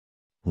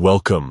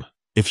Welcome.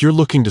 If you're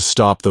looking to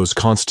stop those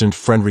constant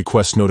friend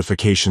request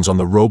notifications on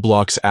the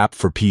Roblox app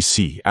for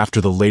PC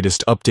after the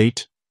latest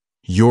update,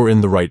 you're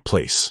in the right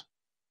place.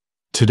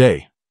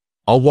 Today,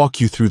 I'll walk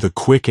you through the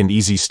quick and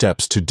easy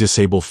steps to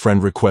disable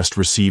friend request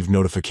received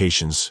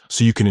notifications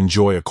so you can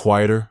enjoy a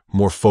quieter,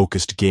 more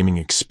focused gaming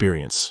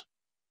experience.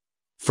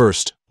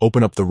 First,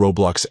 open up the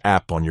Roblox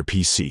app on your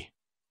PC.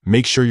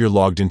 Make sure you're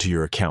logged into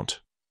your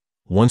account.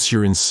 Once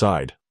you're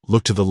inside,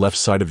 look to the left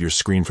side of your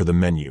screen for the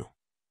menu.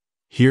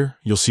 Here,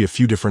 you'll see a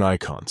few different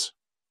icons.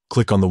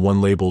 Click on the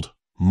one labeled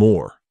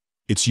More.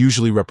 It's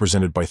usually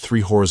represented by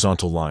 3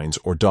 horizontal lines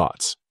or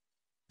dots.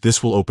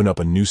 This will open up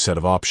a new set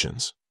of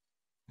options.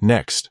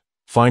 Next,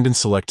 find and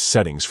select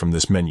Settings from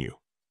this menu.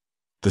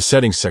 The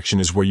Settings section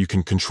is where you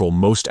can control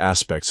most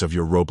aspects of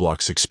your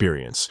Roblox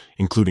experience,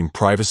 including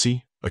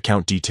privacy,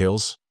 account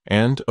details,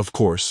 and, of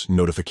course,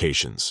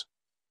 notifications.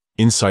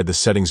 Inside the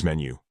Settings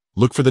menu,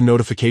 look for the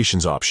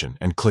Notifications option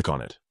and click on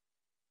it.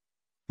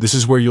 This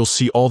is where you'll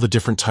see all the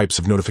different types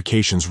of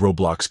notifications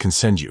Roblox can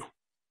send you.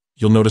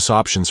 You'll notice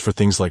options for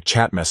things like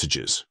chat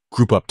messages,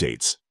 group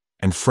updates,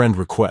 and friend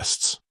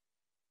requests.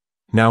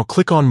 Now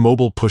click on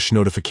Mobile Push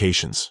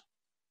Notifications.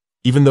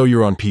 Even though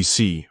you're on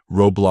PC,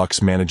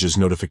 Roblox manages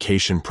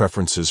notification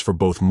preferences for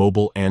both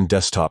mobile and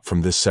desktop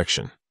from this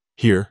section.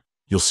 Here,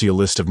 you'll see a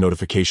list of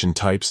notification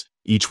types,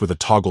 each with a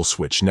toggle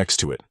switch next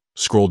to it.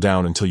 Scroll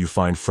down until you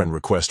find Friend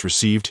Request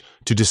Received.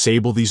 To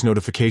disable these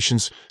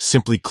notifications,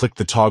 simply click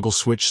the toggle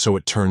switch so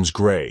it turns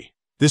gray.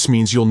 This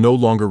means you'll no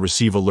longer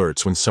receive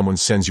alerts when someone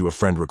sends you a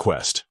friend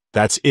request.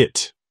 That's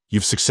it!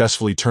 You've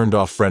successfully turned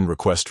off Friend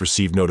Request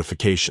Received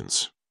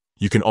notifications.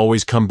 You can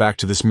always come back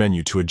to this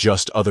menu to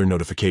adjust other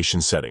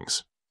notification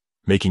settings,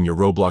 making your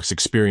Roblox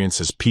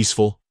experience as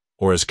peaceful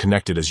or as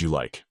connected as you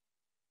like.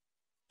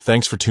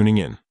 Thanks for tuning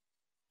in.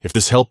 If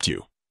this helped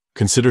you,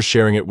 consider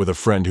sharing it with a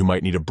friend who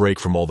might need a break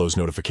from all those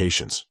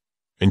notifications.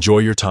 Enjoy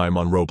your time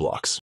on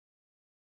Roblox.